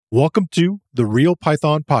Welcome to the Real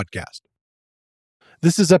Python Podcast.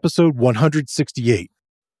 This is episode 168.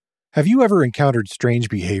 Have you ever encountered strange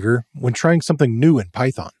behavior when trying something new in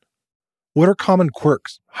Python? What are common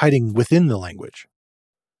quirks hiding within the language?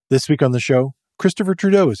 This week on the show, Christopher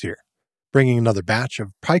Trudeau is here, bringing another batch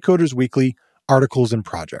of PyCoders Weekly articles and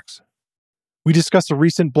projects. We discuss a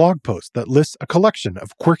recent blog post that lists a collection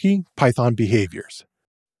of quirky Python behaviors.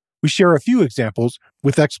 We share a few examples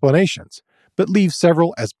with explanations, but leave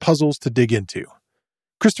several as puzzles to dig into.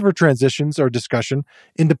 Christopher transitions our discussion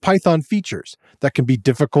into Python features that can be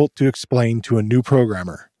difficult to explain to a new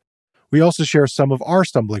programmer. We also share some of our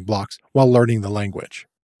stumbling blocks while learning the language.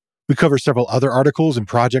 We cover several other articles and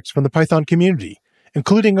projects from the Python community,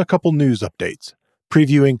 including a couple news updates,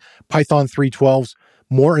 previewing Python 3.12's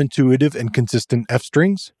more intuitive and consistent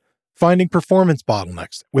f-strings, finding performance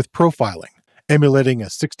bottlenecks with profiling, emulating a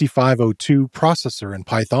 6502 processor in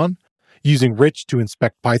Python, using Rich to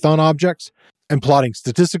inspect Python objects, and plotting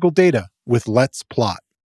statistical data with Let's Plot.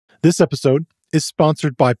 This episode is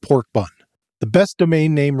sponsored by Porkbun, the best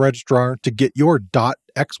domain name registrar to get your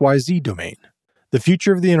 .xyz domain. The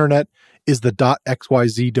future of the internet is the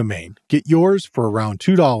 .xyz domain. Get yours for around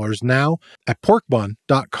 $2 now at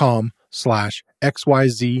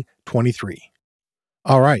porkbun.com/xyz23.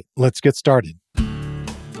 All right, let's get started.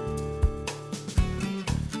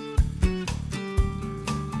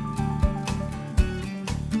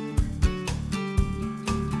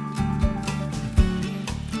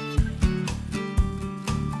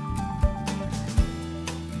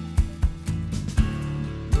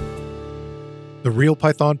 The Real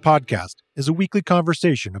Python Podcast is a weekly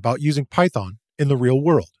conversation about using Python in the real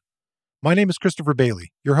world. My name is Christopher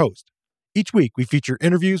Bailey, your host. Each week, we feature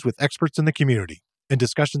interviews with experts in the community and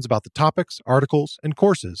discussions about the topics, articles, and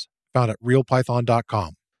courses found at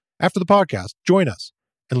realpython.com. After the podcast, join us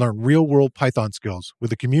and learn real-world Python skills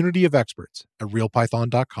with a community of experts at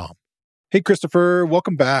realpython.com. Hey, Christopher,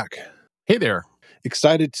 welcome back. Hey there.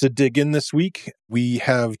 Excited to dig in this week. We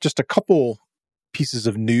have just a couple pieces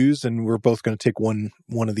of news, and we're both going to take one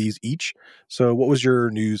of these each. So what was your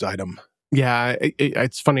news item? Yeah,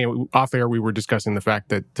 it's funny. Off air, we were discussing the fact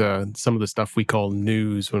that some of the stuff we call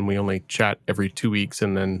news when we only chat every 2 weeks,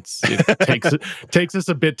 and then it takes us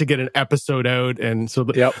a bit to get an episode out. And so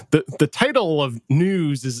the title of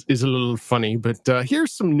news is a little funny, but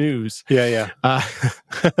here's some news. Yeah.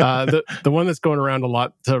 The one that's going around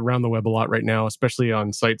around the web a lot right now, especially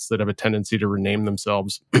on sites that have a tendency to rename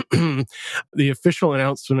themselves. The official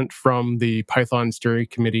announcement from the Python Steering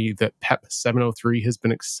Committee that PEP 703 has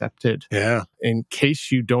been accepted. Yeah. In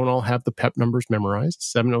case you don't all have the PEP numbers memorized,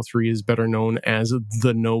 703 is better known as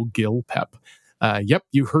the no-GIL PEP. Yep,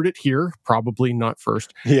 you heard it here, probably not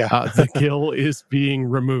first. Yeah. The GIL is being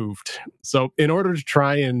removed. So in order to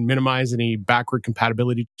try and minimize any backward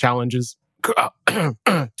compatibility challenges,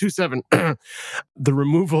 2.7, the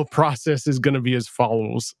removal process is going to be as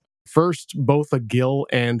follows. First, both a GIL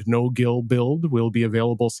and no-GIL build will be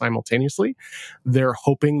available simultaneously. They're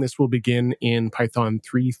hoping this will begin in Python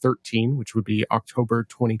 3.13, which would be October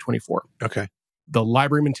 2024. Okay. The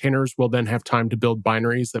library maintainers will then have time to build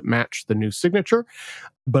binaries that match the new signature.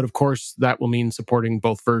 But of course, that will mean supporting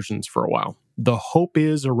both versions for a while. The hope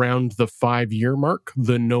is around the 5-year mark,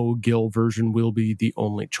 the no-GIL version will be the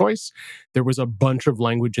only choice. There was a bunch of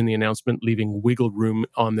language in the announcement leaving wiggle room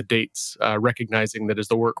on the dates, recognizing that as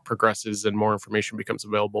the work progresses and more information becomes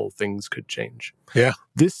available, things could change. Yeah.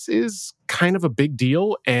 This is kind of a big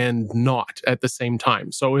deal and not at the same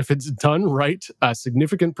time. So if it's done right, a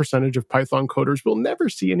significant percentage of Python coders will never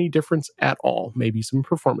see any difference at all, maybe some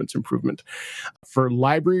performance improvement. For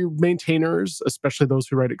library maintainers, especially those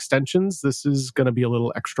who write extensions, this is going to be a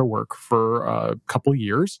little extra work for a couple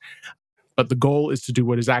years. But the goal is to do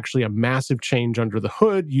what is actually a massive change under the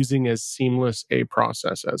hood using as seamless a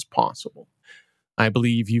process as possible. I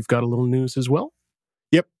believe you've got a little news as well.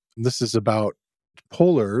 Yep. This is about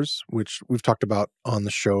polars, which we've talked about on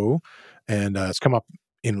the show, and it's come up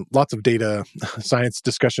in lots of data science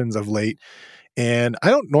discussions of late. And I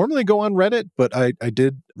don't normally go on Reddit, but I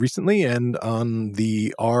did recently, and on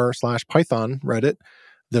the r/Python Reddit,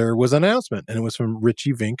 there was an announcement, and it was from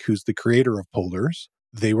Richie Vink, who's the creator of polars.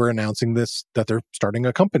 They were announcing that they're starting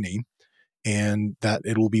a company and that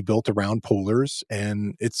it will be built around polars.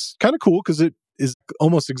 And it's kind of cool because it is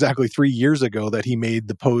almost exactly 3 years ago that he made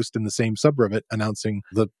the post in the same subreddit announcing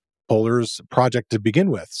the polars project to begin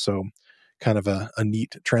with. So kind of a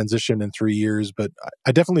neat transition in 3 years. But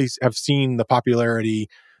I definitely have seen the popularity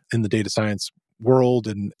in the data science world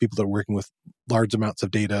and people that are working with large amounts of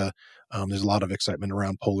data. There's a lot of excitement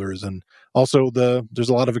around polars, and also there's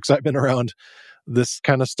a lot of excitement around this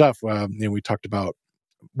kind of stuff. We talked about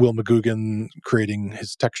Will McGugan creating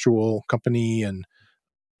his textual company, and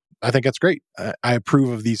I think that's great. I approve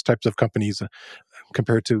of these types of companies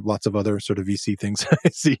compared to lots of other sort of VC things I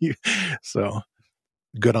see. So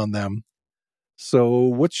good on them. So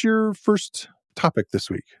what's your first topic this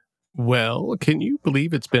week? Well, can you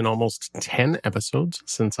believe it's been almost 10 episodes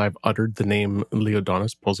since I've uttered the name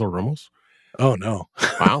Leodonis Pozoromos? Oh, no.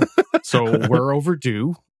 Wow. So we're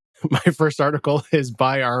overdue. My first article is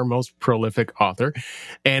by our most prolific author,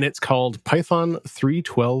 and it's called Python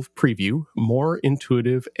 3.12 Preview, More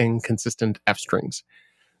Intuitive and Consistent F-Strings.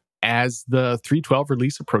 As the 3.12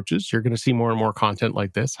 release approaches, you're going to see more and more content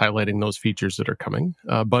like this, highlighting those features that are coming.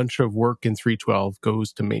 A bunch of work in 3.12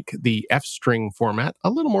 goes to make the F-string format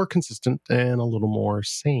a little more consistent and a little more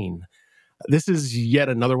sane. This is yet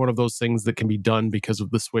another one of those things that can be done because of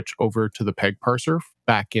the switch over to the peg parser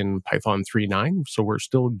back in Python 3.9. So we're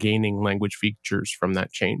still gaining language features from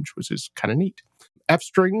that change, which is kind of neat.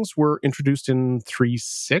 F-strings were introduced in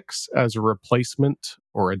 3.6 as a replacement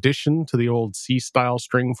or addition to the old C-style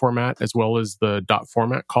string format, as well as the dot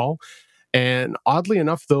format call. And oddly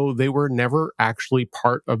enough, though, they were never actually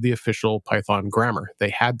part of the official Python grammar. They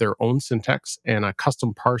had their own syntax, and a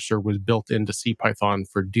custom parser was built into CPython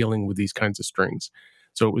for dealing with these kinds of strings.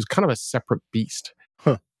 So it was kind of a separate beast.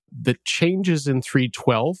 Huh. The changes in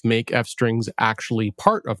 3.12 make F-strings actually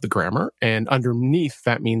part of the grammar, and underneath,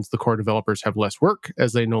 that means the core developers have less work,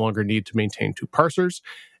 as they no longer need to maintain two parsers.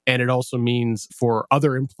 And it also means for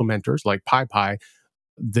other implementers like PyPy,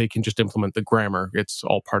 they can just implement the grammar. It's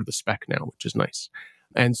all part of the spec now, which is nice.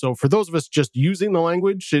 And so for those of us just using the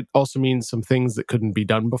language, it also means some things that couldn't be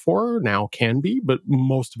done before now can be, but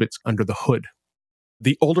most of it's under the hood.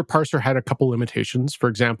 The older parser had a couple limitations. For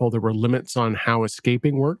example, there were limits on how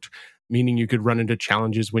escaping worked, meaning you could run into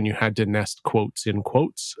challenges when you had to nest quotes in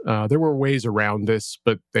quotes. There were ways around this,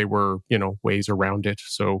 but they were, ways around it.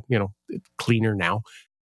 So, it's cleaner now.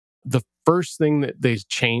 The first thing that they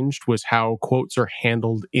changed was how quotes are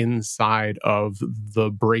handled inside of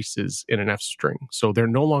the braces in an F string. So they're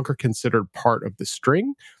no longer considered part of the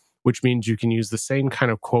string, which means you can use the same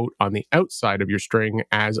kind of quote on the outside of your string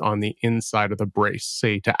as on the inside of the brace,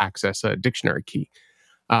 say to access a dictionary key.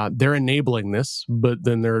 They're enabling this, but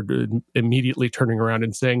then they're immediately turning around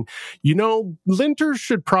and saying, linters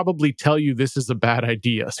should probably tell you this is a bad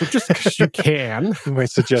idea. So just because you can. You might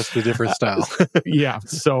suggest a different style. Yeah.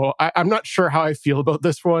 So I'm not sure how I feel about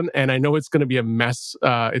this one. And I know it's going to be a mess.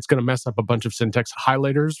 It's going to mess up a bunch of syntax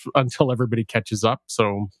highlighters until everybody catches up.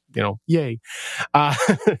 So, yay.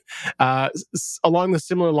 Along the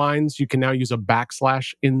similar lines, you can now use a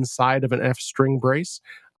backslash inside of an F string brace.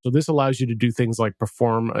 So this allows you to do things like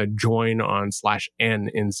perform a join on /n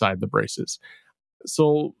inside the braces.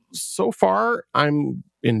 So far, I'm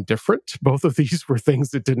indifferent. Both of these were things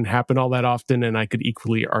that didn't happen all that often, and I could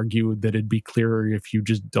equally argue that it'd be clearer if you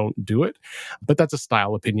just don't do it. But that's a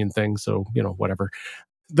style opinion thing, so, whatever.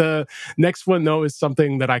 The next one, though, is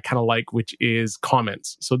something that I kind of like, which is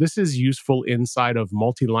comments. So this is useful inside of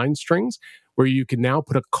multi-line strings, where you can now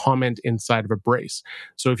put a comment inside of a brace.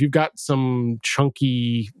 So if you've got some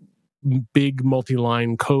chunky, big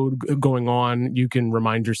multi-line code going on, you can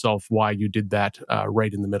remind yourself why you did that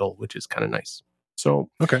right in the middle, which is kind of nice. So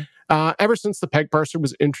okay. Ever since the peg parser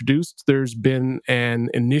was introduced, there's been an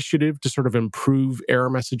initiative to sort of improve error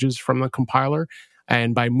messages from the compiler.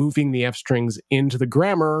 And by moving the F-strings into the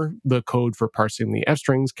grammar, the code for parsing the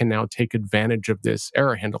F-strings can now take advantage of this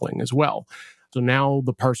error handling as well. So now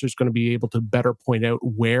the parser is going to be able to better point out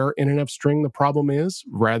where in an F-string the problem is,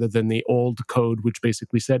 rather than the old code, which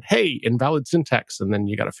basically said, hey, invalid syntax, and then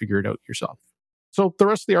you got to figure it out yourself. So the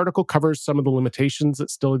rest of the article covers some of the limitations that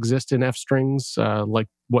still exist in F-strings, like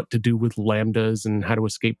what to do with lambdas and how to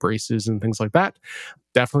escape braces and things like that.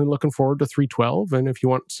 Definitely looking forward to 3.12. And if you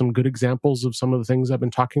want some good examples of some of the things I've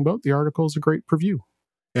been talking about, the article is a great preview.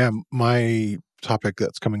 Yeah, my topic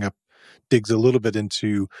that's coming up digs a little bit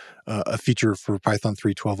into a feature for Python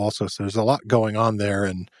 3.12 also. So there's a lot going on there.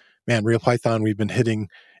 And man, Real Python, we've been hitting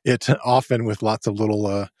it often with lots of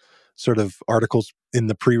little sort of articles in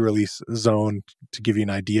the pre-release zone to give you an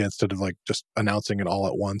idea instead of like just announcing it all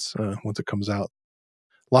at once it comes out.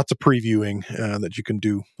 Lots of previewing that you can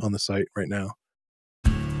do on the site right now.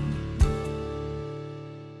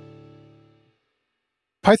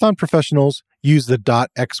 Python professionals use the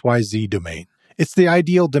 .xyz domain. It's the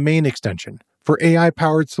ideal domain extension for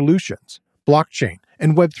AI-powered solutions, blockchain,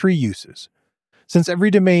 and Web3 uses. Since every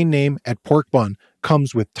domain name at Pork Bun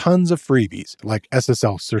comes with tons of freebies like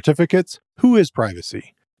SSL certificates, Whois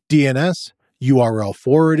privacy, DNS, URL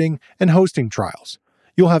forwarding, and hosting trials,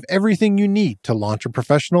 you'll have everything you need to launch a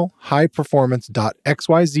professional, high-performance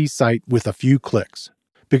 .xyz site with a few clicks.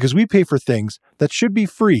 Because we pay for things that should be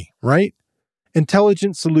free, right?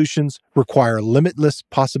 Intelligent solutions require limitless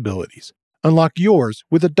possibilities. Unlock yours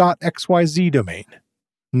with a .xyz domain.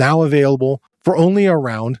 Now available for only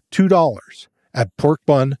around $2 at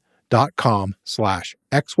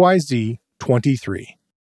porkbun.com/XYZ23.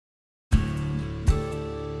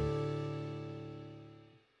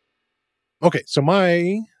 Okay, so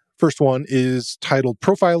my first one is titled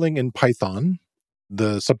Profiling in Python.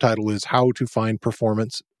 The subtitle is How to Find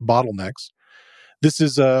Performance Bottlenecks. This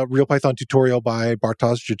is a real Python tutorial by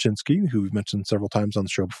Bartosz Jaczynski, who we've mentioned several times on the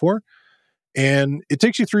show before. And it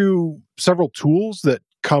takes you through several tools that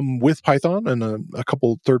come with Python and a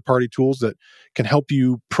couple third-party tools that can help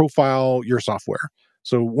you profile your software.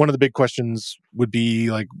 So one of the big questions would be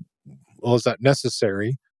like, well, is that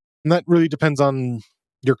necessary? And that really depends on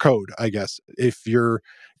your code, I guess. If you're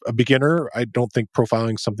a beginner, I don't think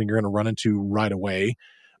profiling is something you're going to run into right away.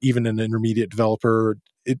 Even an intermediate developer,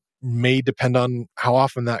 it may depend on how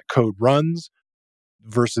often that code runs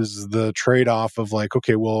versus the trade-off of like,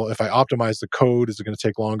 okay, well, if I optimize the code, is it going to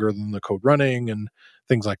take longer than the code running and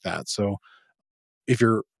things like that? So if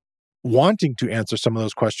you're wanting to answer some of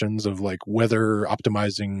those questions of like whether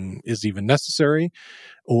optimizing is even necessary,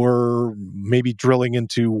 or maybe drilling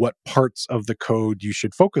into what parts of the code you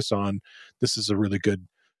should focus on, this is a really good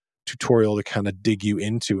tutorial to kind of dig you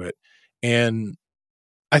into it. And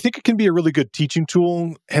I think it can be a really good teaching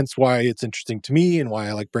tool, hence why it's interesting to me and why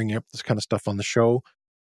I like bringing up this kind of stuff on the show.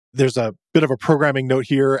 There's a bit of a programming note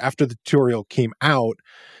here. After the tutorial came out,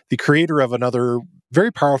 the creator of another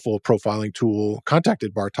very powerful profiling tool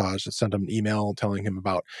contacted Bartosz and sent him an email telling him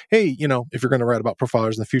about, hey, if you're going to write about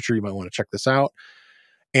profilers in the future, you might want to check this out.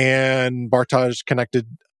 And Bartosz connected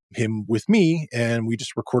him with me, and we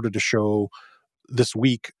just recorded a show this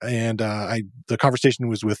week. And the conversation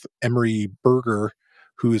was with Emery Berger,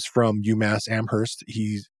 who is from UMass Amherst.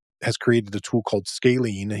 He has created a tool called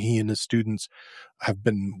Scalene, and he and his students have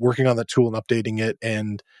been working on that tool and updating it.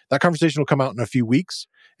 And that conversation will come out in a few weeks.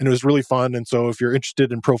 And it was really fun. And so if you're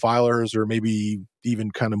interested in profilers or maybe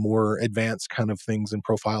even kind of more advanced kind of things in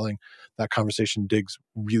profiling, that conversation digs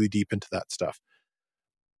really deep into that stuff.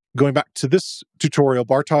 Going back to this tutorial,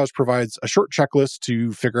 Bartosz provides a short checklist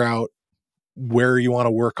to figure out where you want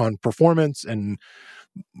to work on performance and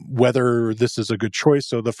whether this is a good choice.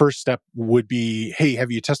 So the first step would be, hey,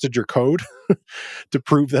 have you tested your code to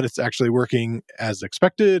prove that it's actually working as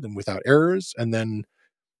expected and without errors? And then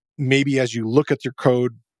maybe as you look at your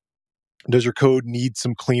code, does your code need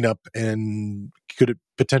some cleanup, and could it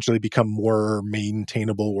potentially become more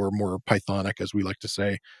maintainable or more Pythonic, as we like to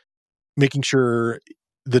say? Making sure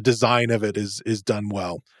the design of it is done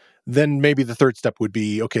well. Then maybe the third step would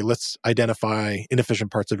be, okay, let's identify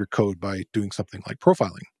inefficient parts of your code by doing something like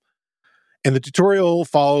profiling. And the tutorial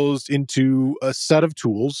follows into a set of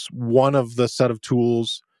tools. One of the set of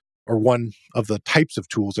tools, or one of the types of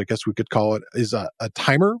tools, I guess we could call it, is a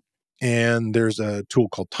timer. And there's a tool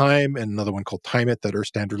called Time and another one called Timeit that are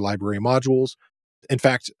standard library modules. In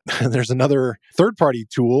fact, there's another third-party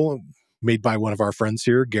tool made by one of our friends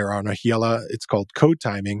here, Gera Nahiela. It's called Code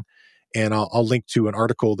Timing. And I'll link to an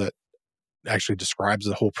article that actually describes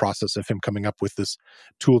the whole process of him coming up with this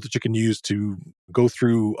tool that you can use to go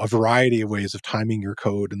through a variety of ways of timing your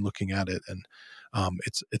code and looking at it. And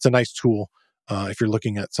it's a nice tool if you're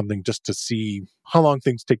looking at something just to see how long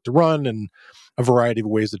things take to run and a variety of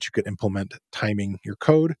ways that you could implement timing your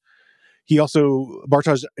code.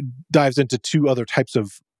 Bartosz dives into two other types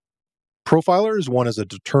of profilers. One is a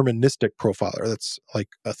deterministic profiler. That's like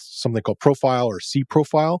something called profile or C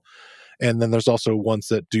profile. And then there's also ones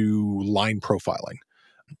that do line profiling.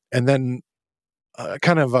 And then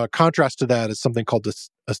kind of a contrast to that is something called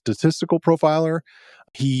a statistical profiler.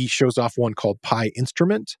 He shows off one called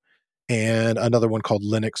PyInstrument and another one called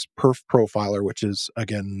Linux Perf Profiler, which is,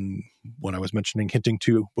 again, what I was hinting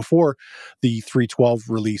to before. The 3.12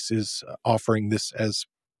 release is offering this as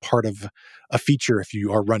part of a feature. If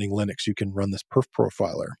you are running Linux, you can run this Perf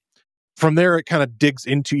Profiler. From there, it kind of digs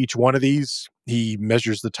into each one of these. He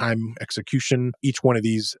measures the time execution. Each one of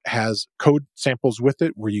these has code samples with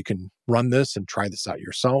it where you can run this and try this out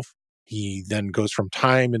yourself. He then goes from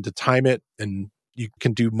time into Timeit, and you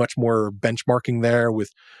can do much more benchmarking there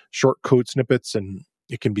with short code snippets. And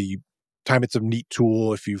it can be Timeit's a neat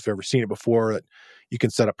tool if you've ever seen it before. That you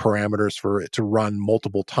can set up parameters for it to run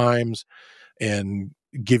multiple times and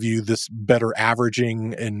give you this better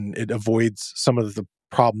averaging, and it avoids some of the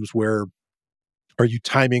problems where are you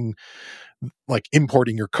timing like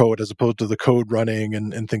importing your code as opposed to the code running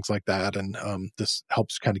and things like that. And this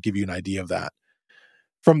helps kind of give you an idea of that.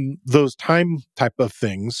 From those time type of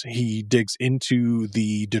things, he digs into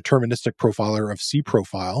the deterministic profiler of C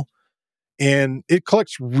profile, and it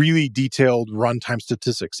collects really detailed runtime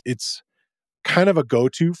statistics. It's kind of a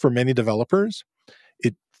go-to for many developers.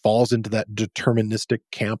 It falls into that deterministic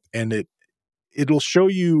camp, and it'll show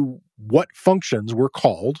you what functions were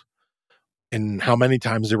called and how many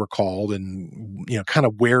times they were called, and kind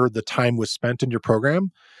of where the time was spent in your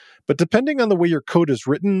program. But depending on the way your code is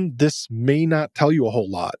written, this may not tell you a whole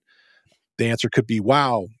lot. The answer could be,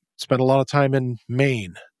 wow, spent a lot of time in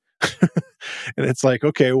main. And it's like,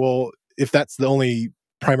 okay, well, if that's the only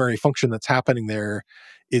primary function that's happening there,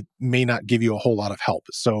 it may not give you a whole lot of help.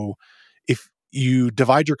 So if you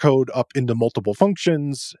divide your code up into multiple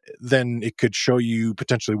functions, then it could show you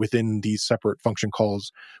potentially within these separate function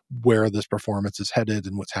calls where this performance is headed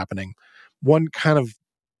and what's happening. One kind of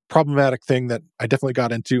problematic thing that I definitely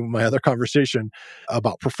got into in my other conversation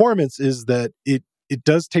about performance is that it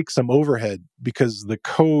does take some overhead because the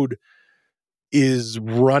code is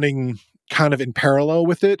running kind of in parallel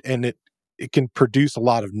with it, and it can produce a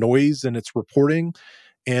lot of noise in its reporting.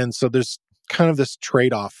 And so there's kind of this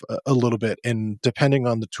trade-off a little bit. And depending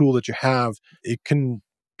on the tool that you have, it can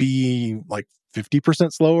be like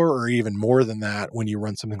 50% slower or even more than that when you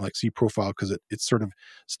run something like C profile, because it's sort of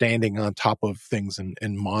standing on top of things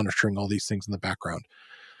and monitoring all these things in the background.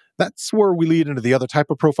 That's where we lead into the other type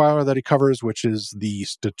of profiler that he covers, which is the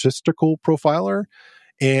statistical profiler.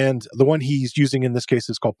 And the one he's using in this case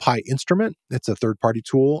is called PyInstrument. It's a third-party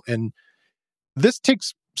tool. And this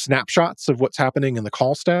takes snapshots of what's happening in the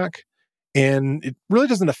call stack. And it really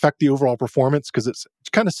doesn't affect the overall performance because it's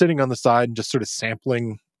kind of sitting on the side and just sort of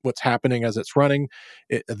sampling what's happening as it's running.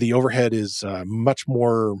 The overhead is much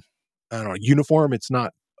more, uniform. It's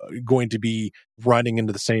not going to be running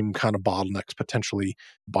into the same kind of bottlenecks potentially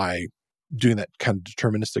by doing that kind of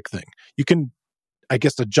deterministic thing. You can, I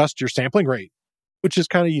guess, adjust your sampling rate, which is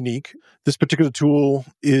kind of unique. This particular tool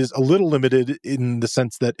is a little limited in the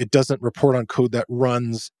sense that it doesn't report on code that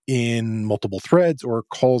runs in multiple threads or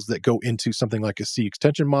calls that go into something like a C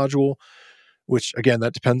extension module, which again,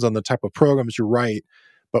 that depends on the type of programs you write.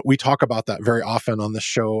 But we talk about that very often on the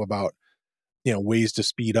show about, ways to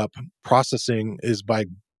speed up processing is by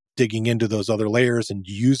digging into those other layers and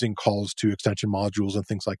using calls to extension modules and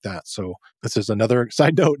things like that. So this is another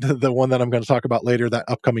side note. The one that I'm going to talk about later, that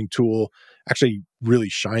upcoming tool actually really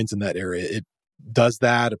shines in that area. It does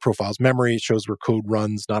that. It profiles memory. It shows where code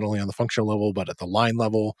runs, not only on the functional level, but at the line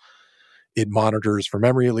level. It monitors for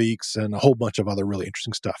memory leaks and a whole bunch of other really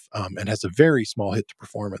interesting stuff, and has a very small hit to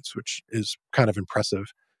performance, which is kind of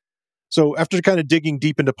impressive. So after kind of digging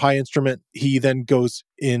deep into PyInstrument, he then goes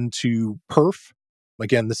into Perf.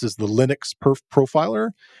 Again, this is the Linux Perf profiler.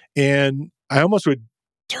 And I almost would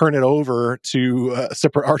turn it over to a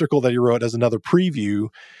separate article that he wrote as another preview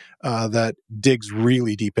that digs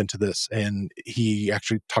really deep into this. And he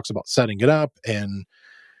actually talks about setting it up. And,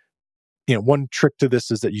 one trick to this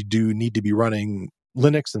is that you do need to be running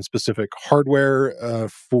Linux and specific hardware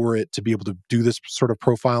for it to be able to do this sort of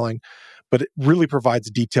profiling. But it really provides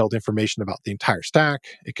detailed information about the entire stack.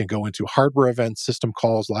 It can go into hardware events, system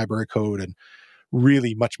calls, library code, and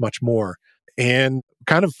really much, much more. And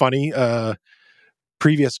kind of funny,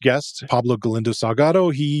 previous guest, Pablo Galindo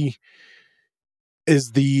Salgado, he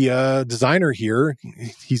is the designer here.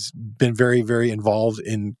 He's been very, very involved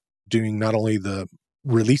in doing not only the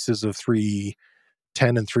releases of 3.10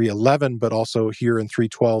 and 3.11, but also here in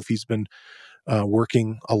 3.12, he's been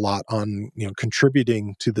working a lot on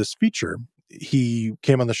contributing to this feature. He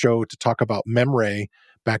came on the show to talk about Memray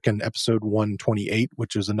back in episode 128,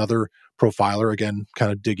 which is another profiler, again,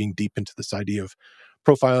 kind of digging deep into this idea of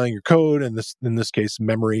profiling your code, and in this case,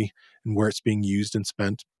 memory and where it's being used and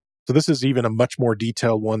spent. So this is even a much more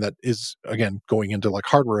detailed one that is, again, going into like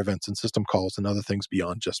hardware events and system calls and other things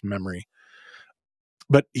beyond just memory.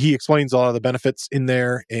 But he explains a lot of the benefits in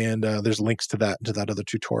there, and there's links to that other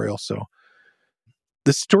tutorial. So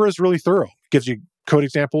this tutorial is really thorough. It gives you code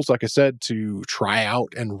examples, like I said, to try out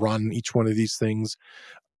and run each one of these things.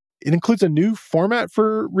 It includes a new format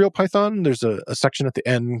for Real Python. There's a section at the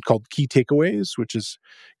end called Key Takeaways, which is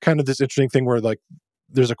kind of this interesting thing where like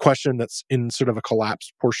there's a question that's in sort of a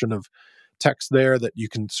collapsed portion of text there that you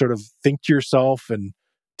can sort of think to yourself and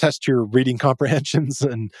test your reading comprehensions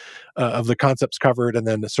and of the concepts covered, and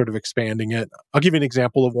then sort of expanding it. I'll give you an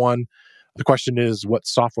example of one. The question is,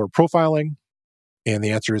 what's software profiling? And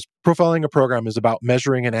the answer is, profiling a program is about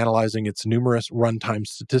measuring and analyzing its numerous runtime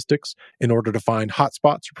statistics in order to find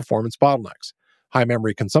hotspots or performance bottlenecks. High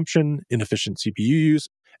memory consumption, inefficient CPU use,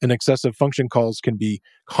 and excessive function calls can be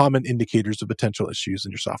common indicators of potential issues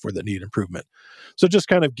in your software that need improvement. So just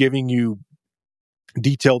kind of giving you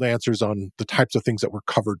detailed answers on the types of things that were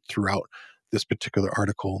covered throughout this particular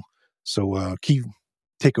article. So key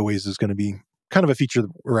takeaways is going to be kind of a feature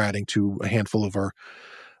that we're adding to a handful of our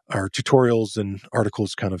tutorials and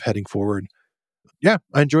articles kind of heading forward. Yeah,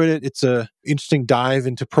 I enjoyed it. It's a interesting dive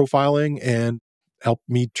into profiling and helped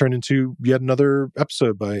me turn into yet another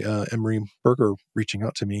episode by Emery Berger reaching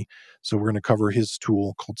out to me. So we're going to cover his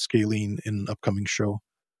tool called Scalene in an upcoming show.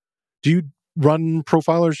 Do you run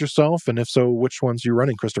profilers yourself? And if so, which ones are you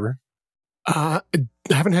running, Christopher? I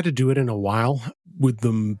haven't had to do it in a while. With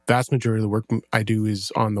the vast majority of the work I do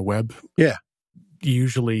is on the web. Yeah.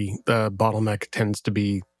 Usually the bottleneck tends to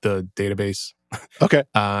be the database. Okay.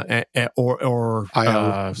 Or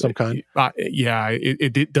IO some kind.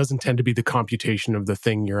 It doesn't tend to be the computation of the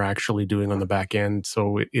thing you're actually doing on the back end.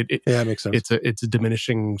 So it makes sense. It's a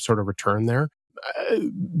diminishing sort of return there.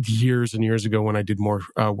 Years and years ago, when I did more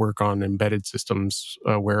work on embedded systems,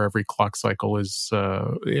 where every clock cycle is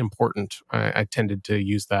important, I tended to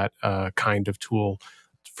use that kind of tool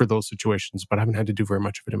for those situations. But I haven't had to do very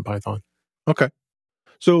much of it in Python. Okay.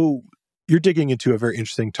 So you're digging into a very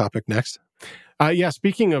interesting topic next.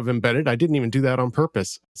 Speaking of embedded, I didn't even do that on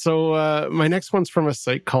purpose. So my next one's from a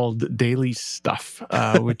site called Daily Stuff,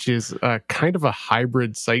 which is kind of a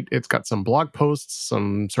hybrid site. It's got some blog posts,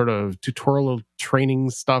 some sort of tutorial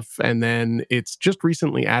training stuff, and then it's just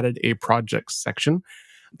recently added a project section.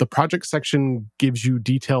 The project section gives you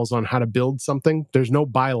details on how to build something. There's no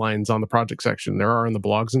bylines on the project section. There are in the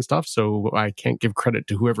blogs and stuff, so I can't give credit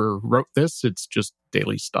to whoever wrote this. It's just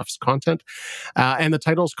Daily Stuff's content. And the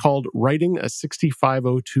title is called Writing a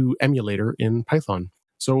 6502 Emulator in Python.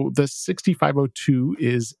 So the 6502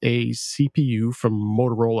 is a CPU from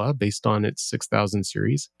Motorola based on its 6000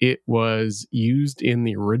 series. It was used in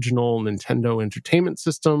the original Nintendo Entertainment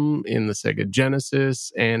System, in the Sega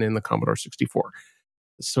Genesis, and in the Commodore 64.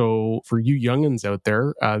 So for you youngins out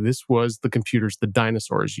there, this was the computers the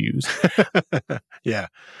dinosaurs used. Yeah.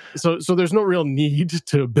 So there's no real need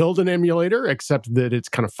to build an emulator, except that it's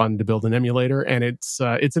kind of fun to build an emulator. And it's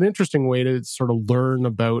an interesting way to sort of learn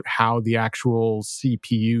about how the actual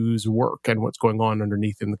CPUs work and what's going on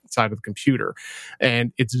underneath inside of the computer.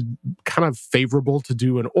 And it's kind of favorable to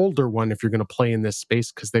do an older one if you're going to play in this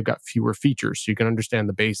space, because they've got fewer features. So you can understand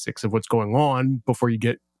the basics of what's going on before you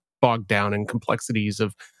get bogged down in complexities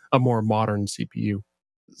of a more modern CPU.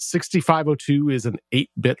 6502 is an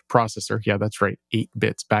 8-bit processor. Yeah, that's right, 8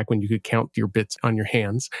 bits, back when you could count your bits on your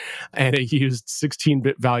hands. And it used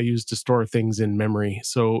 16-bit values to store things in memory.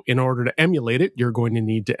 So in order to emulate it, you're going to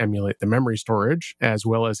need to emulate the memory storage, as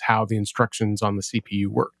well as how the instructions on the CPU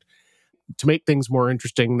worked. To make things more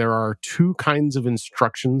interesting, there are 2 kinds of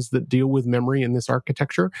instructions that deal with memory in this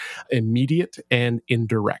architecture: immediate and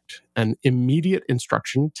indirect. An immediate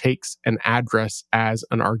instruction takes an address as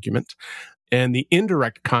an argument, and the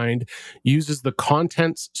indirect kind uses the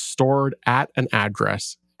contents stored at an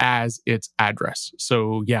address as its address.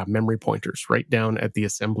 So yeah, memory pointers right down at the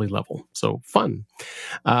assembly level. So fun.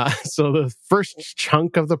 So the first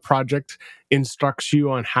chunk of the project instructs you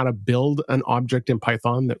on how to build an object in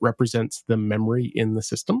Python that represents the memory in the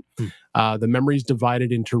system. The memory is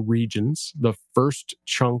divided into regions. The first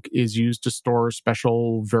chunk is used to store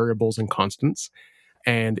special variables and constants.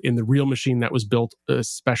 And in the real machine that was built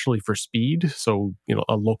especially for speed, so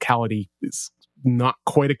a locality is not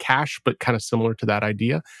quite a cache, but kind of similar to that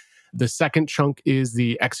idea. The second chunk is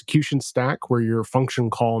the execution stack, where your function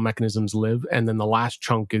call mechanisms live. And then the last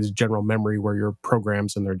chunk is general memory, where your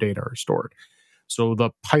programs and their data are stored. So the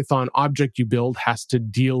Python object you build has to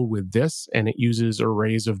deal with this, and it uses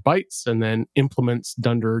arrays of bytes and then implements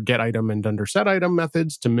dunder getItem and dunder setItem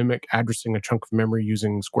methods to mimic addressing a chunk of memory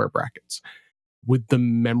using square brackets. With the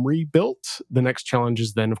memory built, the next challenge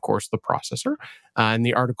is then, of course, the processor. And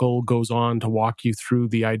the article goes on to walk you through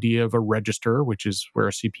the idea of a register, which is where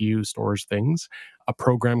a CPU stores things, a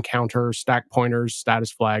program counter, stack pointers,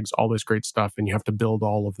 status flags, all this great stuff. And you have to build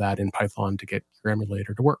all of that in Python to get your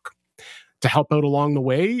emulator to work. To help out along the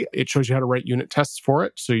way, it shows you how to write unit tests for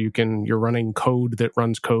it. So you're running code that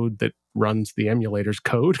runs the emulator's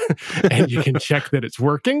code, and you can check that it's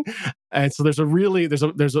working. And so there's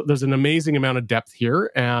an amazing amount of depth here.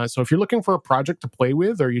 So if you're looking for a project to play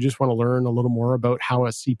with, or you just want to learn a little more about how a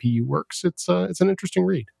CPU works, it's an interesting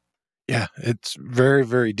read. Yeah, it's very,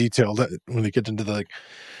 very detailed when they get into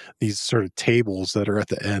these sort of tables that are at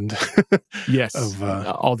the end. Yes, of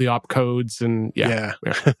all the opcodes and yeah.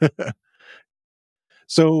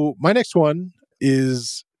 So my next one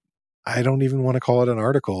is, I don't even want to call it an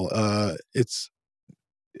article. It's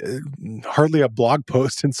hardly a blog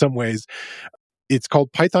post in some ways. It's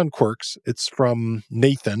called Python Quirks. It's from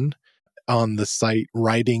Nathan on the site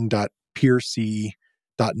writing.piercy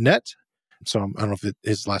Net. So I don't know if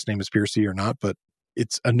his last name is Piercy or not, but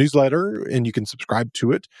it's a newsletter and you can subscribe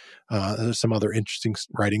to it. There's some other interesting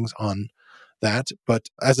writings on that. But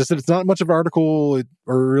as I said, it's not much of an article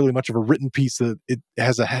or really much of a written piece. That it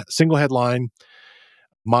has a single headline,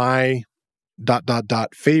 my ...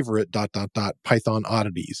 favorite ... Python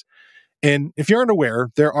oddities. And if you aren't aware,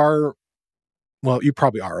 there are, well, you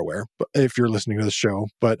probably are aware, but if you're listening to the show,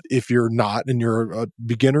 but if you're not and you're a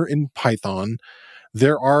beginner in Python,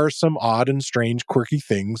 there are some odd and strange, quirky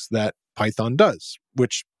things that Python does,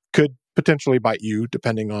 which could potentially bite you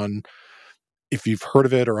depending on if you've heard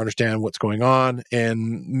of it or understand what's going on.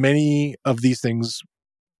 And many of these things,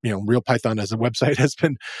 Real Python as a website has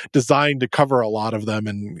been designed to cover a lot of them.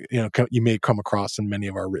 And, you may come across in many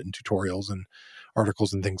of our written tutorials and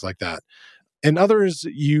articles and things like that. And others,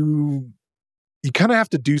 you kind of have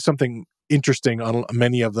to do something interesting on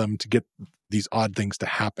many of them to get these odd things to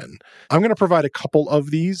happen. I'm going to provide a couple of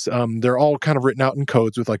these. They're all kind of written out in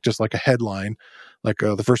codes with just like a headline.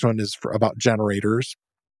 The first one is about generators.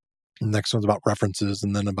 The next one's about references,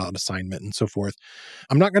 and then about assignment and so forth.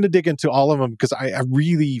 I'm not going to dig into all of them because I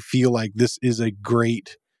really feel like this is a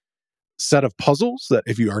great set of puzzles that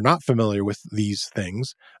if you are not familiar with these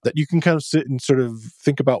things, that you can kind of sit and sort of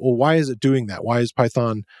think about, well, why is it doing that? Why is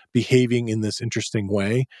Python behaving in this interesting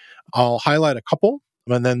way? I'll highlight a couple.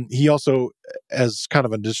 And then he also, as kind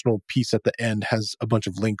of an additional piece at the end, has a bunch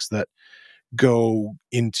of links that go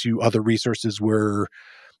into other resources where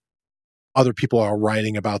other people are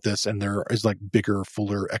writing about this, and there is bigger,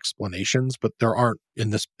 fuller explanations, but there aren't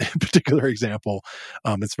in this particular example.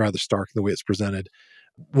 It's rather stark the way it's presented.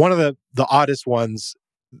 One of the oddest ones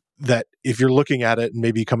that, if you're looking at it and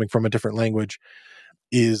maybe coming from a different language,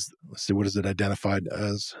 is, let's see, what is it identified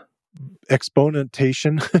as?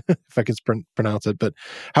 Exponentation, if I can pronounce it, but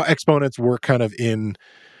how exponents work kind of in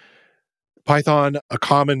Python. A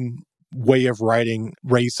common way of writing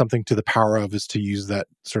raise something to the power of is to use that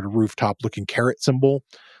sort of rooftop looking caret symbol.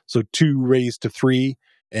 So 2 raised to 3.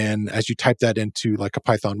 And as you type that into a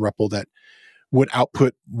Python REPL, that would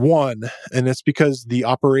output 1. And it's because the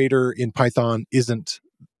operator in Python isn't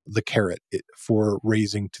the caret for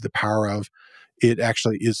raising to the power of. It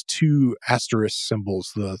actually is 2 asterisk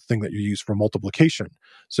symbols, the thing that you use for multiplication.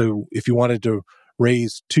 So if you wanted to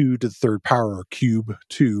raise 2 to the third power, or cube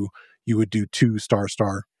 2, you would do 2 star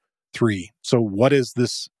star 3. So what is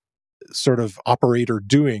this sort of operator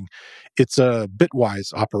doing? It's a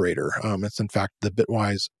bitwise operator. It's in fact the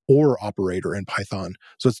bitwise OR operator in Python.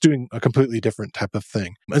 So it's doing a completely different type of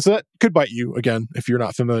thing. And so that could bite you, again, if you're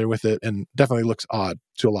not familiar with it, and definitely looks odd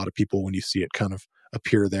to a lot of people when you see it kind of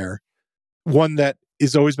appear there. One that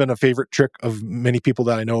has always been a favorite trick of many people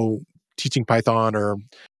that I know teaching Python or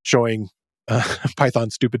showing Python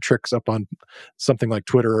stupid tricks up on something like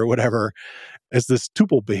Twitter or whatever, is this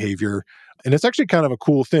tuple behavior. And it's actually kind of a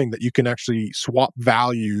cool thing that you can actually swap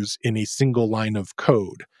values in a single line of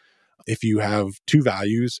code. If you have 2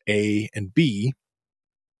 values, A and B,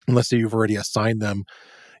 and let's say you've already assigned them,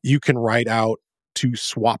 you can write out to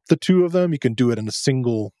swap the 2 of them. You can do it in a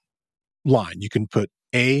single line. You can put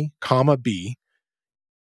A, comma B,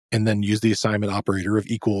 and then use the assignment operator of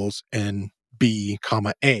equals and B,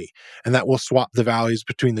 comma A. And that will swap the values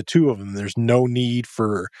between the 2 of them. There's no need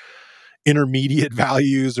for intermediate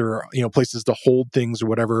values or places to hold things or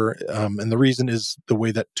whatever. And the reason is the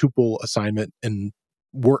way that tuple assignment and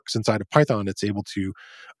works inside of Python. It's able to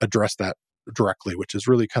address that directly, which is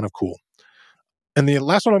really kind of cool. And the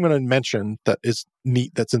last one I'm going to mention that is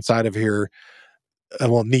neat, that's inside of here,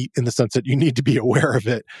 neat in the sense that you need to be aware of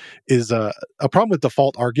it, is a problem with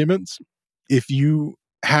default arguments. If you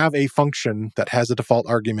have a function that has a default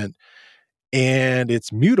argument and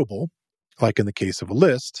it's mutable, like in the case of a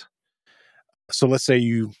list. So let's say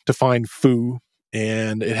you define foo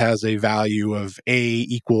and it has a value of A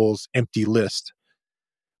equals empty list.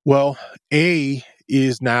 Well, A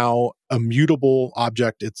is now a mutable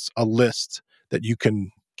object. It's a list that you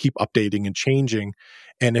can keep updating and changing.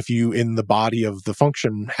 And if you, in the body of the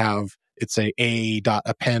function, have it say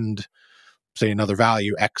a.append, say another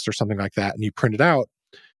value, X or something like that, and you print it out,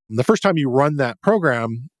 and the first time you run that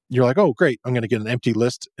program, you're like, oh, great, I'm going to get an empty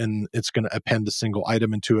list and it's going to append a single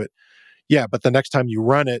item into it. Yeah, but the next time you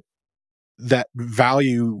run it, that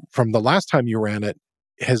value from the last time you ran it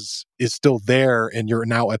is still there, and you're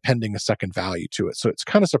now appending a second value to it. So it's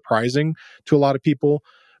kind of surprising to a lot of people,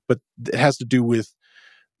 but it has to do with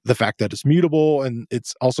the fact that it's mutable, and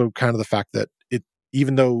it's also kind of the fact that it,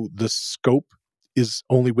 even though the scope is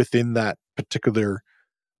only within that particular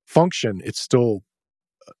function, it's still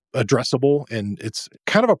addressable, and it's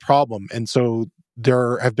kind of a problem. And so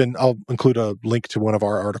I'll include a link to one of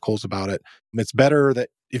our articles about it. It's better that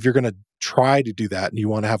if you're going to try to do that and you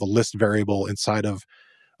want to have a list variable inside of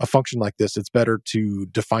a function like this, it's better to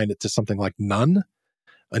define it to something like none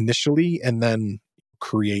initially and then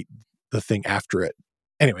create the thing after it.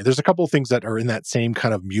 Anyway, there's a couple of things that are in that same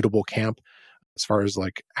kind of mutable camp as far as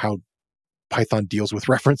like how Python deals with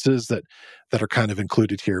references that are kind of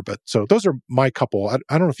included here. But so those are my couple. I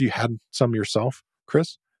don't know if you had some yourself,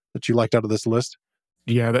 Chris, that you liked out of this list.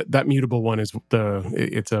 Yeah, that mutable one is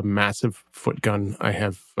it's a massive foot gun. I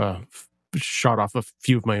have shot off a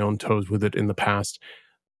few of my own toes with it in the past.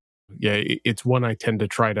 Yeah, it's one I tend to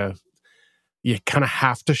try to, you kind of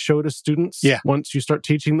have to show to students once you start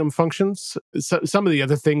teaching them functions. So, some of the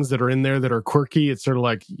other things that are in there that are quirky, it's sort of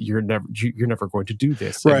like, you're never going to do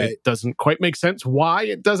this. Right. And it doesn't quite make sense why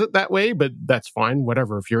it does it that way, but that's fine,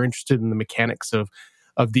 whatever. If you're interested in the mechanics of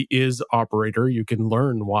the is operator, you can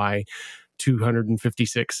learn why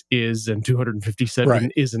 256 is and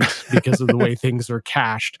 257 isn't because of the way things are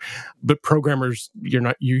cached. But programmers,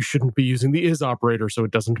 you shouldn't be using the is operator, so it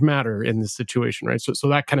doesn't matter in this situation, right? So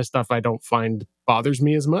that kind of stuff I don't find bothers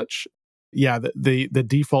me as much. Yeah, the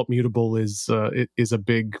default mutable is a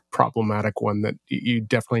big problematic one that you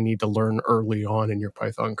definitely need to learn early on in your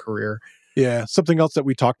Python career. Yeah, something else that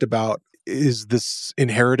we talked about is this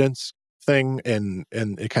inheritance thing, and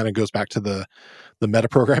it kind of goes back to the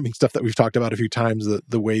metaprogramming stuff that we've talked about a few times.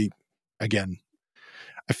 The way, again,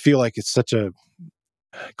 I feel like it's such a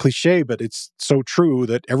cliche, but it's so true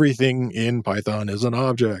that everything in Python is an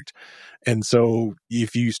object. And so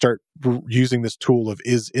if you start using this tool of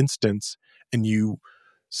is instance and you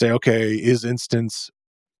say, okay, is instance,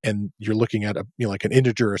 and you're looking at like an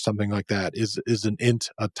integer or something like that, is an int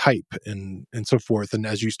a type, and so forth. And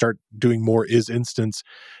as you start doing more is instance,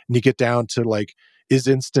 and you get down to like is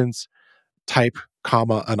instance type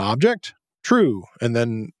comma an object, true. And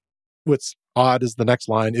then what's odd is the next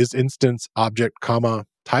line is instance object comma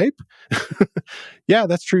type. Yeah,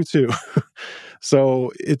 that's true too.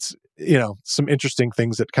 So it's some interesting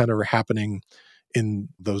things that kind of are happening in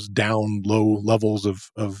those down low levels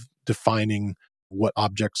of defining what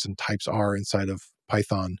objects and types are inside of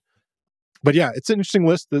Python. But yeah, it's an interesting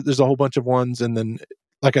list. There's a whole bunch of ones. And then,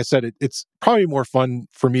 like I said, it's probably more fun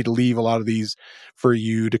for me to leave a lot of these for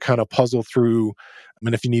you to kind of puzzle through. I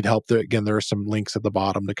mean, if you need help, there are some links at the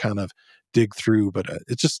bottom to kind of dig through. But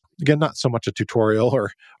it's just, again, not so much a tutorial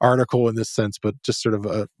or article in this sense, but just sort of,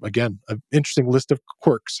 an interesting list of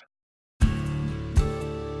quirks.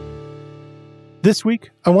 This week,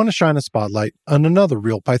 I want to shine a spotlight on another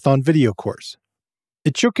Real Python video course.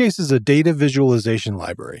 It showcases a data visualization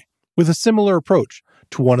library with a similar approach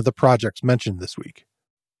to one of the projects mentioned this week.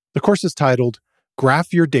 The course is titled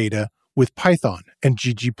Graph Your Data with Python and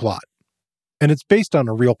ggplot, and it's based on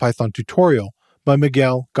a Real Python tutorial by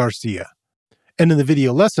Miguel Garcia. And in the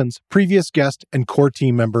video lessons, previous guest and core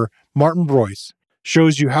team member Martin Royce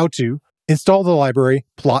shows you how to install the library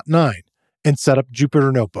Plot9 and set up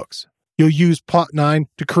Jupyter Notebooks. You'll use Plot9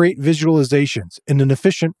 to create visualizations in an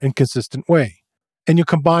efficient and consistent way. And you'll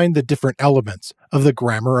combine the different elements of the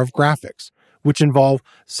grammar of graphics, which involve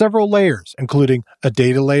several layers, including a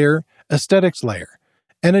data layer, aesthetics layer,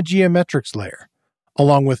 and a geometrics layer,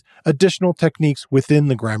 along with additional techniques within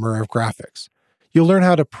the grammar of graphics. You'll learn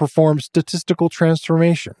how to perform statistical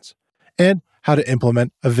transformations and how to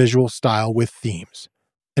implement a visual style with themes.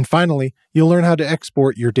 And finally, you'll learn how to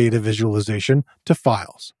export your data visualization to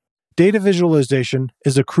files. Data visualization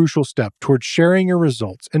is a crucial step towards sharing your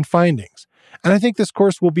results and findings, and I think this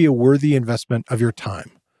course will be a worthy investment of your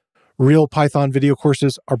time. Real Python video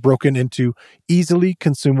courses are broken into easily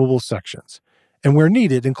consumable sections, and where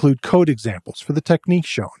needed include code examples for the techniques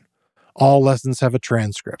shown. All lessons have a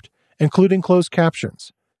transcript, including closed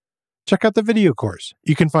captions. Check out the video course.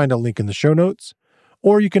 You can find a link in the show notes,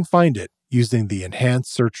 or you can find it using the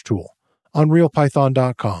enhanced search tool on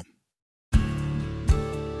realpython.com.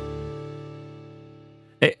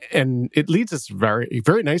 And it leads us very,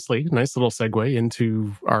 very nicely, nice little segue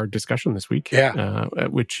into our discussion this week,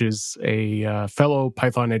 which is a fellow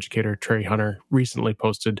Python educator, Trey Hunter, recently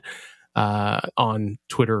posted on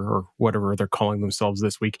Twitter or whatever they're calling themselves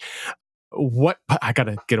this week. I got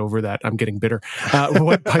to get over that. I'm getting bitter.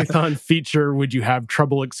 What Python feature would you have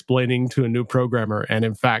trouble explaining to a new programmer? And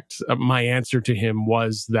in fact, my answer to him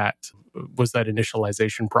was that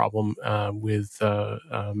initialization problem with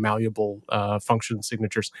malleable function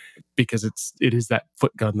signatures, because it is that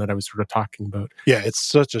foot gun that I was sort of talking about. Yeah, it's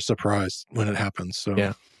such a surprise when it happens. So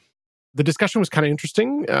yeah. The discussion was kind of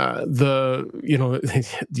interesting.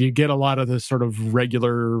 You get a lot of the sort of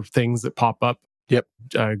regular things that pop up Yep.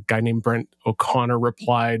 A guy named Brent O'Connor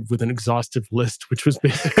replied with an exhaustive list, which was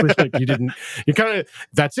basically like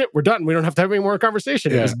that's it, we're done. We don't have to have any more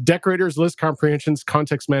conversation. Yeah. It was decorators, list comprehensions,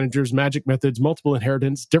 context managers, magic methods, multiple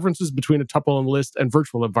inheritance, differences between a tuple and list, and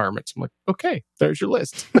virtual environments. I'm like, okay, there's your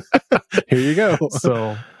list. Here you go.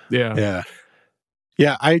 So, yeah. Yeah.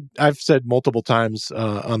 Yeah, I've said multiple times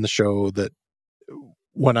on the show that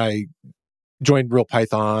when I joined Real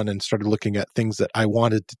Python and started looking at things that I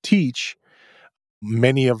wanted to teach,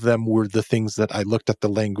 many of them were the things that I looked at the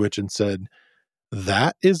language and said,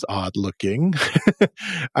 that is odd looking.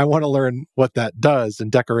 I want to learn what that does.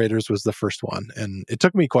 And decorators was the first one. And it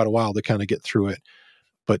took me quite a while to kind of get through it.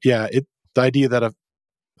 But yeah, the idea that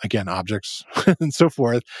again, objects and so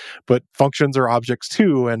forth, but functions are objects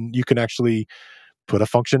too. And you can actually put a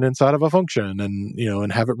function inside of a function and,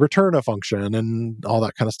 and have it return a function and all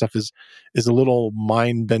that kind of stuff is a little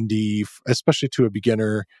mind bendy, especially to a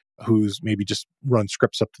beginner who's maybe just run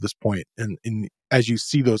scripts up to this point. And as you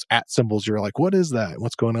see those @ symbols, you're like, what is that?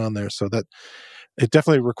 What's going on there? So that it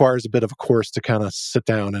definitely requires a bit of a course to kind of sit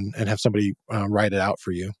down and have somebody write it out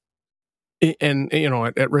for you. And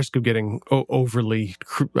at risk of getting overly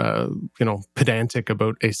pedantic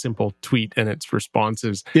about a simple tweet and its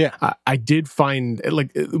responses, I did find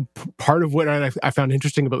part of what I found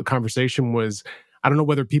interesting about the conversation was, I don't know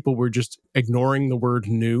whether people were just ignoring the word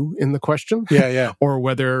new in the question, or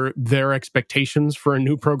whether their expectations for a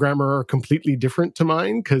new programmer are completely different to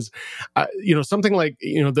mine. Because something like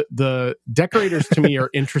the decorators to me are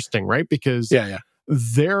interesting, right? Because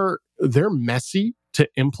they're messy to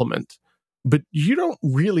implement. But you don't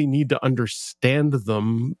really need to understand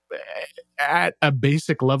them at a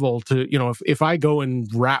basic level to, if I go and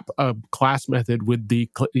wrap a class method with the,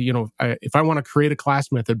 if I want to create a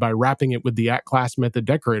class method by wrapping it with the @class method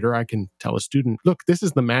decorator, I can tell a student, look, this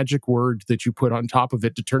is the magic word that you put on top of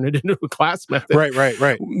it to turn it into a class method.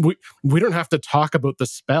 Right. We don't have to talk about the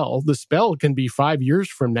spell. The spell can be 5 years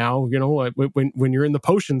from now, when you're in the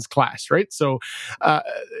potions class, right? So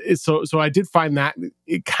I did find that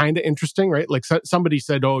kind of interesting, right? Like somebody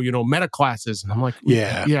said, oh, meta classes. And I'm like,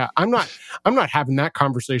 I'm not having that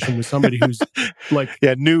conversation with somebody who's like...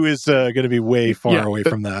 new is going to be way far away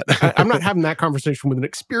from that. I'm not having that conversation with an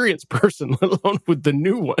experienced person, let alone with the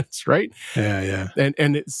new ones, right? Yeah.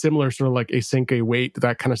 And it's similar, sort of like async, await,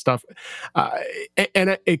 that kind of stuff.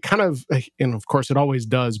 And it kind of, and of course it always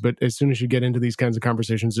does, but as soon as you get into these kinds of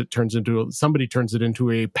conversations, somebody turns it into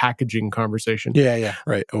a packaging conversation. Yeah,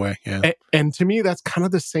 right, away, yeah. And to me, that's kind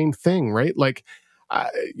of the same thing, right? Like,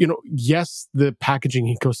 yes, the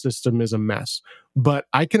packaging ecosystem is a mess, but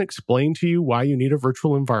I can explain to you why you need a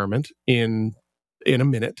virtual environment in a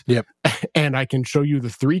minute. Yep. And I can show you the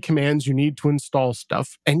 3 commands you need to install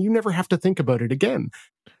stuff, and you never have to think about it again.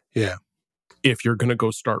 Yeah. If you're going to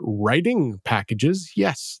go start writing packages,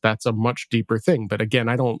 yes, that's a much deeper thing. But again,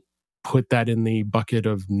 I don't put that in the bucket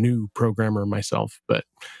of new programmer myself. But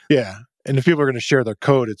yeah. And if people are going to share their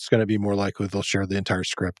code, it's going to be more likely they'll share the entire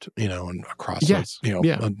script, and across a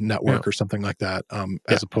network or something like that,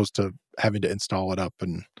 as opposed to having to install it up.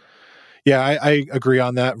 And I agree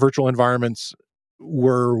on that. Virtual environments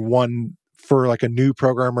were one for like a new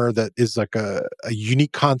programmer that is like a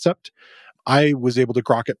unique concept. I was able to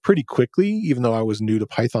grok it pretty quickly, even though I was new to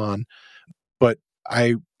Python, but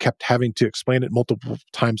I kept having to explain it multiple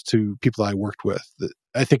times to people I worked with.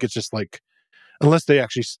 I think it's just like, unless they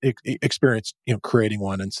actually experienced, creating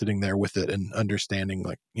one and sitting there with it and understanding,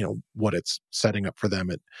 like, what it's setting up for them,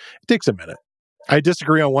 it takes a minute. I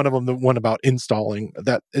disagree on one of them, the one about installing.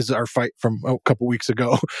 That is our fight from a couple weeks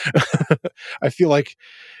ago. I feel like,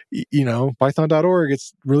 Python.org,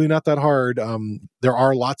 it's really not that hard. There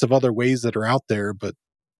are lots of other ways that are out there, but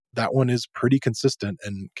that one is pretty consistent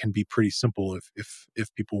and can be pretty simple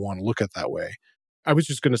if people want to look at it that way. I was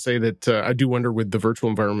just going to say that I do wonder with the virtual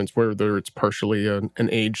environments whether it's partially an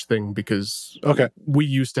age thing, because we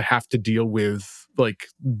used to have to deal with like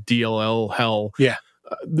DLL hell,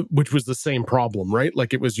 which was the same problem, right?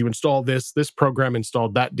 Like it was, you install this program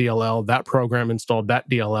installed that DLL, that program installed that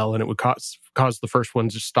DLL, and it would cause the first one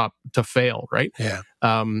to fail, right? Yeah.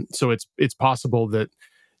 So it's possible that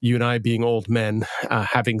you and I, being old men,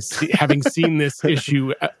 having seen this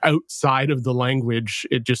issue outside of the language,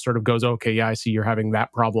 it just sort of goes, okay, yeah, I see you're having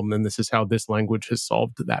that problem, and this is how this language has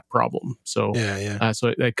solved that problem. So,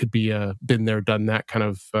 so that could be a been there, done that kind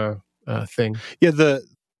of thing. Yeah,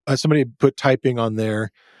 somebody put typing on there.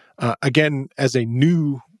 Again, as a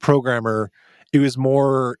new programmer, it was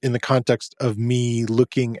more in the context of me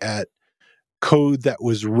looking at code that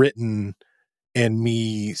was written and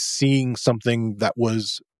me seeing something that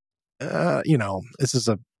was, this is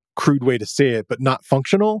a crude way to say it, but not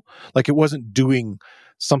functional. Like it wasn't doing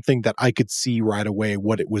something that I could see right away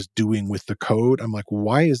what it was doing with the code. I'm like,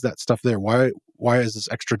 why is that stuff there? Why is this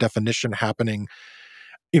extra definition happening?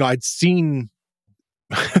 I'd seen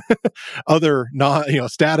other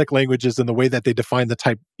static languages and the way that they define the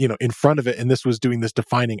type, in front of it. And this was doing this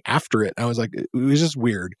defining after it. I was like, it was just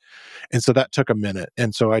weird. And so that took a minute.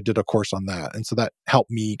 And so I did a course on that. And so that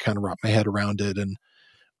helped me kind of wrap my head around it.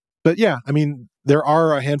 But yeah, I mean, there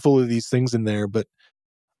are a handful of these things in there, but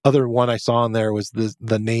other one I saw in there was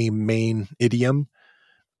the name main idiom.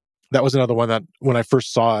 That was another one that when I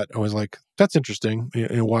first saw it, I was like, that's interesting.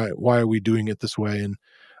 Why are we doing it this way? And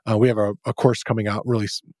we have a course coming out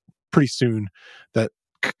pretty soon that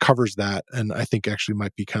covers that. And I think actually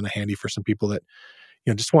might be kind of handy for some people that,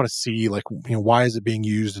 just want to see like, why is it being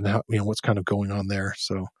used and how, what's kind of going on there.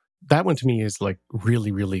 So that one to me is like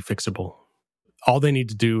really, really fixable. All they need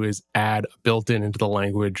to do is add a built-in into the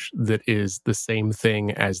language that is the same thing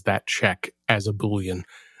as that check as a Boolean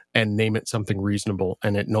and name it something reasonable.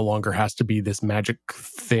 And it no longer has to be this magic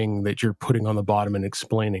thing that you're putting on the bottom and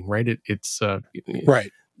explaining, right? It's right.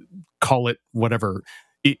 Call it whatever.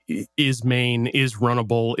 Is main, is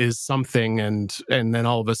runnable, is something, and then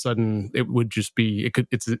all of a sudden it would just be,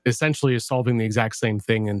 it's essentially solving the exact same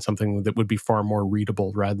thing in something that would be far more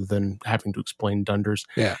readable rather than having to explain dunders.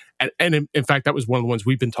 Yeah. And in fact, that was one of the ones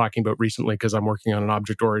we've been talking about recently because I'm working on an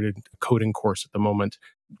object-oriented coding course at the moment,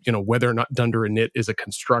 whether or not dunder init is a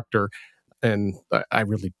constructor. And I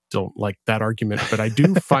really don't like that argument, but I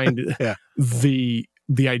do find yeah.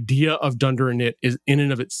 the idea of dunder init is in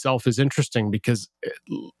and of itself is interesting because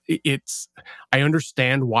I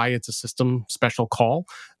understand why it's a system special call,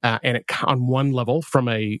 and it on one level, from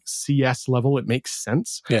a CS level, it makes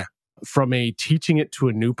sense. Yeah. From a teaching it to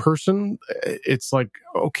a new person, it's like,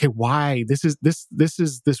 okay, why this is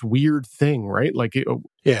this weird thing, right? Like, it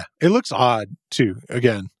looks odd too.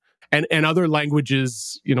 Again. And other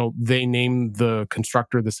languages, they name the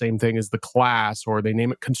constructor the same thing as the class, or they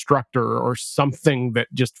name it constructor or something that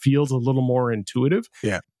just feels a little more intuitive.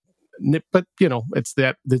 Yeah. But it's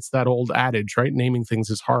that old adage, right? Naming things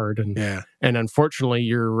is hard, and unfortunately,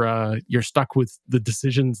 you're stuck with the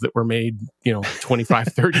decisions that were made, 25,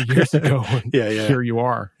 30 years ago. And here you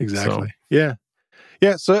are. Exactly. So.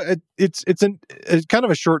 Yeah. So it's kind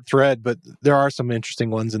of a short thread, but there are some interesting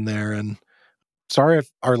ones in there, and. Sorry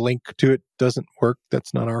if our link to it doesn't work.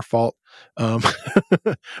 That's not our fault. But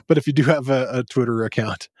if you do have a Twitter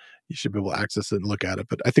account, you should be able to access it and look at it.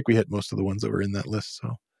 But I think we hit most of the ones that were in that list.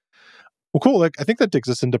 So, well, cool. I think that takes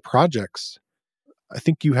us into projects. I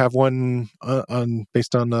think you have one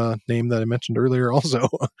based on a name that I mentioned earlier. Also,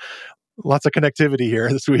 lots of connectivity here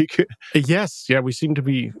this week. Yes, we seem to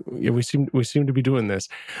be doing this.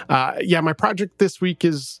 My project this week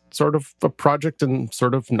is sort of a project and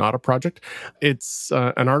sort of not a project. It's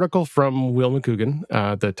an article from Will McGugan,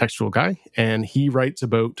 the textual guy, and he writes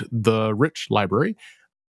about the Rich library.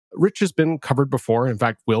 Rich has been covered before. In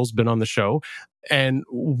fact, Will's been on the show. And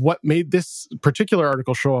what made this particular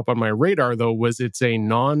article show up on my radar, though, was it's a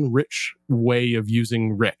non-rich way of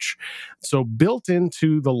using rich. So built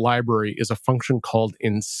into the library is a function called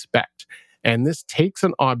inspect. And this takes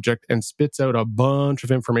an object and spits out a bunch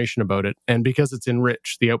of information about it. And because it's in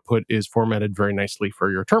rich, the output is formatted very nicely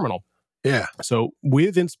for your terminal. Yeah. So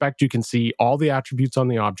with inspect, you can see all the attributes on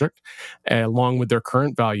the object along with their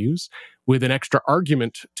current values. With an extra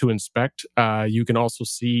argument to inspect, you can also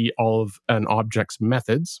see all of an object's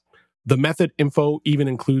methods. The method info even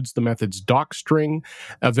includes the method's docstring,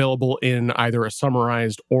 available in either a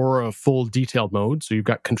summarized or a full detailed mode. So you've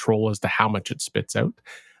got control as to how much it spits out.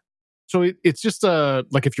 So it's just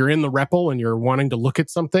like if you're in the REPL and you're wanting to look at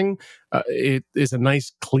something, it is a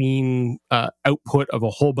nice, clean output of a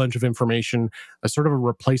whole bunch of information, a sort of a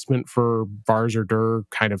replacement for vars or dir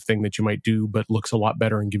kind of thing that you might do, but looks a lot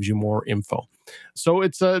better and gives you more info. So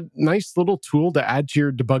it's a nice little tool to add to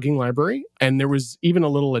your debugging library. And there was even a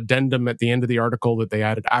little addendum at the end of the article that they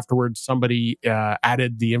added afterwards. Somebody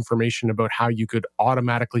added the information about how you could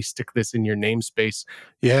automatically stick this in your namespace.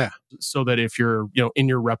 Yeah. So that if you're, in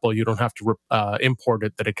your REPL, you don't have to import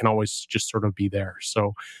it, that it can always just sort of be there.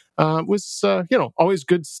 So it was, always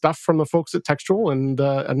good stuff from the folks at Textual, and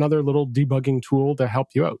another little debugging tool to help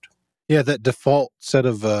you out. Yeah, that default set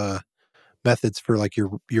of methods for like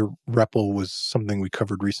your REPL was something we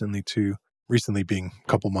covered recently too. Recently being a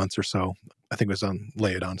couple months or so. I think it was on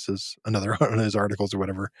Leodon's another one of his articles or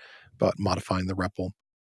whatever about modifying the REPL.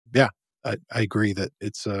 Yeah, I agree that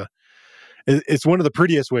it's one of the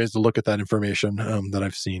prettiest ways to look at that information that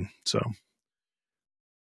I've seen. So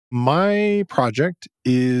my project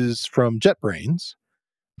is from JetBrains.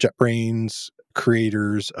 JetBrains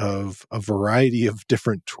creators of a variety of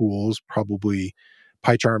different tools. Probably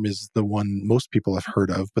PyCharm is the one most people have heard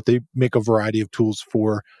of, but they make a variety of tools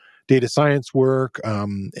for data science work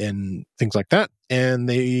and things like that. And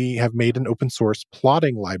they have made an open source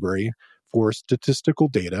plotting library for statistical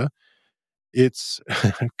data. It's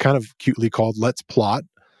kind of cutely called Let's Plot.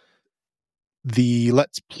 The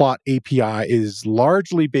Let's Plot API is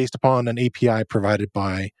largely based upon an API provided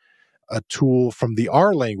by a tool from the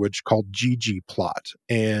R language called ggplot.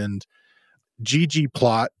 And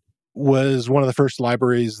ggplot was one of the first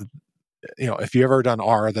libraries, if you've ever done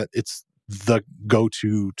R, that it's the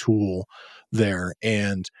go-to tool there.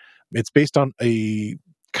 And it's based on a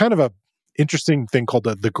kind of a interesting thing called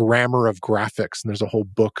the grammar of graphics. And there's a whole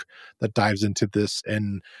book that dives into this.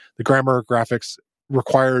 And the grammar of graphics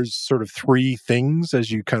requires sort of three things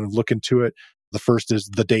as you kind of look into it. The first is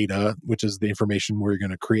the data, which is the information where you're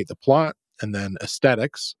going to create the plot, and then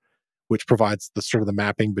aesthetics, which provides the sort of the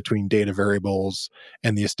mapping between data variables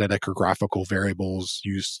and the aesthetic or graphical variables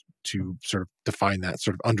used to sort of define that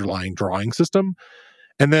sort of underlying drawing system.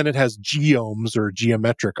 And then it has geomes or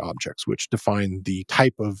geometric objects, which define the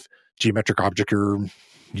type of geometric object you're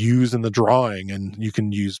use in the drawing. And you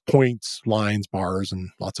can use points, lines, bars,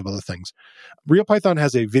 and lots of other things. RealPython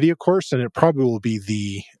has a video course, and it probably will be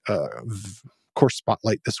the course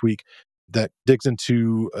spotlight this week that digs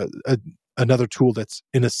into another tool that's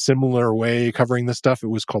in a similar way covering this stuff. It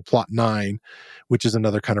was called Plot9, which is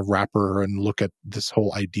another kind of wrapper and look at this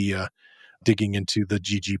whole idea, digging into the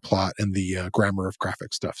ggplot and the grammar of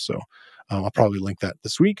graphic stuff. So I'll probably link that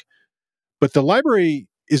this week. But the library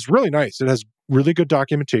is really nice. It has really good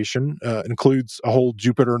documentation. It includes a whole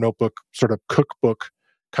Jupyter Notebook sort of cookbook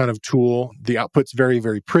kind of tool. The output's very,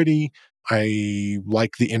 very pretty. I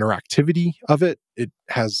like the interactivity of it. It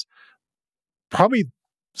has probably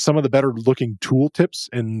some of the better looking tooltips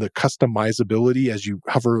and the customizability as you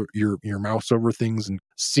hover your mouse over things and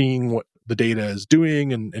seeing what the data is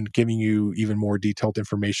doing and giving you even more detailed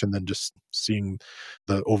information than just seeing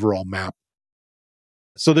the overall map.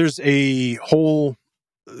 So there's a whole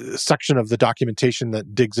section of the documentation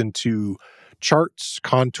that digs into charts,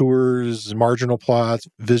 contours, marginal plots,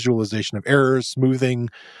 visualization of errors, smoothing,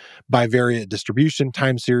 bivariate distribution,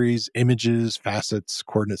 time series, images, facets,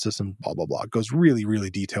 coordinate system, blah, blah, blah. It goes really,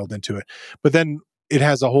 really detailed into it. But then it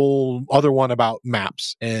has a whole other one about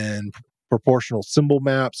maps and proportional symbol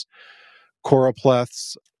maps,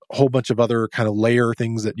 choropleths, a whole bunch of other kind of layer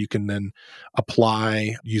things that you can then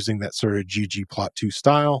apply using that sort of ggplot2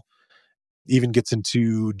 style. Even gets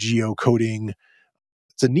into geocoding.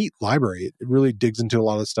 It's a neat library. It really digs into a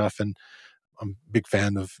lot of stuff, and I'm a big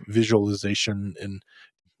fan of visualization and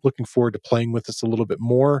looking forward to playing with this a little bit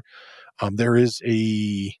more. There is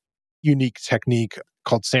a unique technique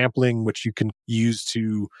called sampling, which you can use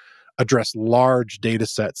to address large data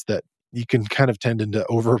sets that you can kind of tend into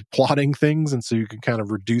over plotting things. And so you can kind of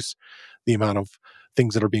reduce the amount of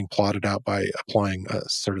things that are being plotted out by applying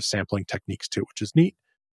sort of sampling techniques to it, which is neat.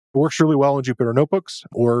 It works really well in Jupyter Notebooks,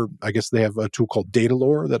 or I guess they have a tool called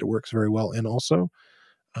Datalore that it works very well in also.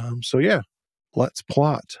 So yeah, let's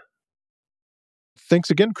plot. Thanks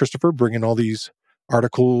again, Christopher, bringing all these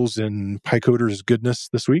articles and PyCoders goodness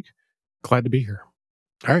this week. Glad to be here.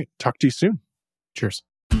 All right, talk to you soon. Cheers.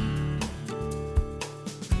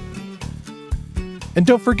 And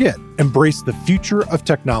don't forget, embrace the future of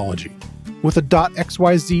technology with a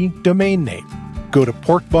 .xyz domain name. Go to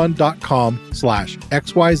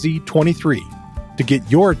porkbun.com/xyz23 to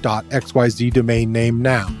get your .xyz domain name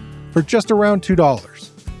now for just around $2.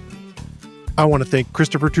 I want to thank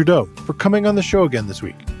Christopher Trudeau for coming on the show again this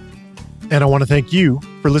week. And I want to thank you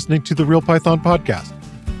for listening to the Real Python podcast.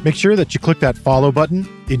 Make sure that you click that follow button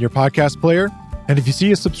in your podcast player. And if you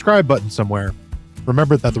see a subscribe button somewhere,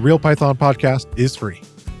 remember that the Real Python podcast is free.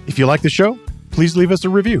 If you like the show, please leave us a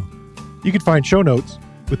review. You can find show notes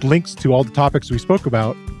with links to all the topics we spoke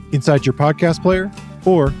about inside your podcast player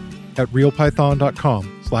or at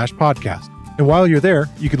realpython.com/podcast. And while you're there,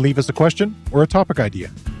 you can leave us a question or a topic idea.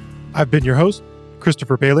 I've been your host,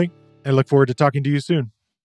 Christopher Paley, and I look forward to talking to you soon.